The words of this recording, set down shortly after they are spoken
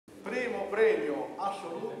Primo premio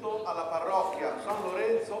assoluto alla parrocchia San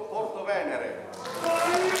Lorenzo Portovenere.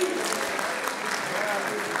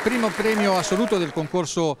 Primo premio assoluto del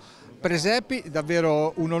concorso Presepi,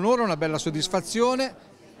 davvero un onore, una bella soddisfazione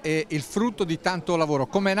e il frutto di tanto lavoro.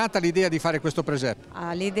 Com'è nata l'idea di fare questo presepe?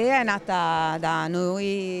 L'idea è nata da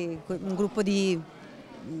noi, un gruppo di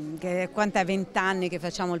 20 anni che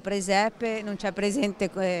facciamo il presepe. Non c'è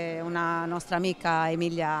presente una nostra amica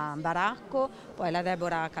Emilia Baracco, poi la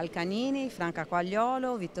Deborah Calcanini, Franca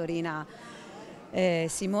Quagliolo, Vittorina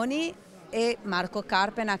Simoni e Marco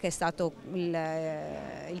Carpena, che è stato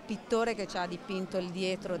il pittore che ci ha dipinto il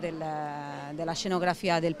dietro della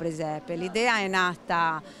scenografia del presepe. L'idea è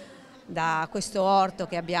nata da questo orto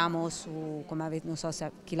che abbiamo su, come avete, non so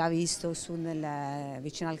se chi l'ha visto,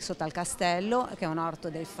 vicino sotto al castello, che è un orto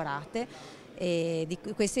del frate. E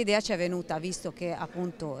questa idea ci è venuta visto che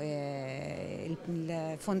appunto il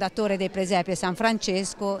fondatore dei presepi è San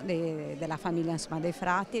Francesco, della famiglia, insomma, dei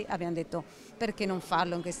frati. Abbiamo detto perché non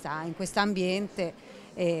farlo in questo ambiente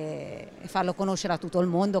e farlo conoscere a tutto il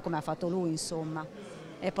mondo come ha fatto lui, insomma,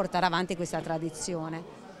 e portare avanti questa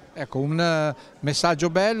tradizione. Ecco, un messaggio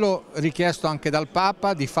bello richiesto anche dal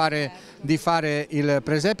Papa di fare il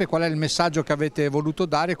presepe. Qual è il messaggio che avete voluto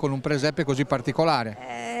dare con un presepe così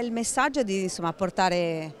particolare? Il messaggio di, insomma,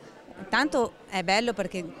 portare, tanto è bello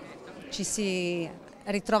perché ci si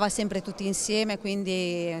ritrova sempre tutti insieme,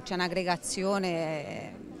 quindi c'è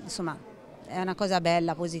un'aggregazione, insomma è una cosa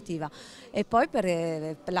bella, positiva. E poi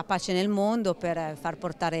per la pace nel mondo, per far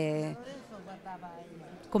portare,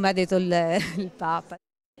 come ha detto il Papa.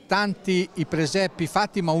 Tanti i presepi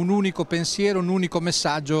fatti, ma un unico pensiero, un unico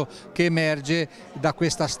messaggio che emerge da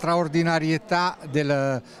questa straordinarietà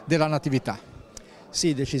della Natività.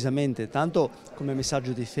 Sì, decisamente, tanto come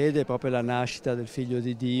messaggio di fede proprio la nascita del Figlio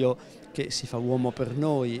di Dio che si fa uomo per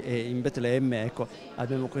noi, e in Betlemme, ecco,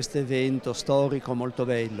 abbiamo questo evento storico molto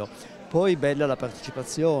bello. Poi bella la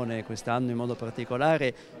partecipazione, quest'anno in modo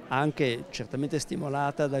particolare, anche certamente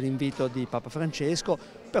stimolata dall'invito di Papa Francesco,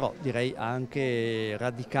 però direi anche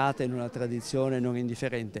radicata in una tradizione non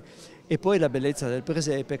indifferente. E poi la bellezza del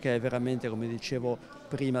presepe, che è veramente, come dicevo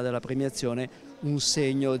prima della premiazione, un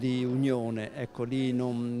segno di unione. Ecco, lì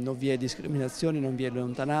non vi è discriminazione, non vi è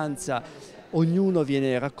lontananza, ognuno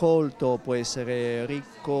viene raccolto, può essere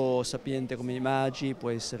ricco, sapiente come i magi, può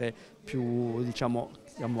essere più, diciamo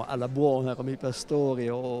alla buona come i pastori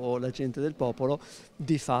o la gente del popolo.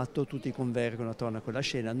 Di fatto tutti convergono attorno a quella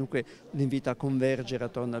scena, dunque l'invito a convergere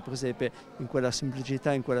attorno al presepe in quella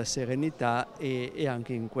semplicità, in quella serenità e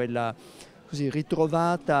anche in quella così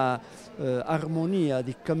ritrovata armonia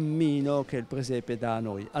di cammino che il presepe dà a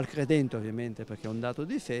noi, al credente ovviamente perché è un dato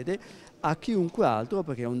di fede, a chiunque altro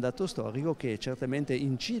perché è un dato storico che certamente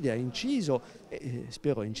incide, ha inciso e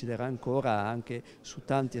spero inciderà ancora anche su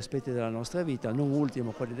tanti aspetti della nostra vita, non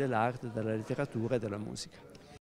ultimo quelli dell'arte, della letteratura e della musica.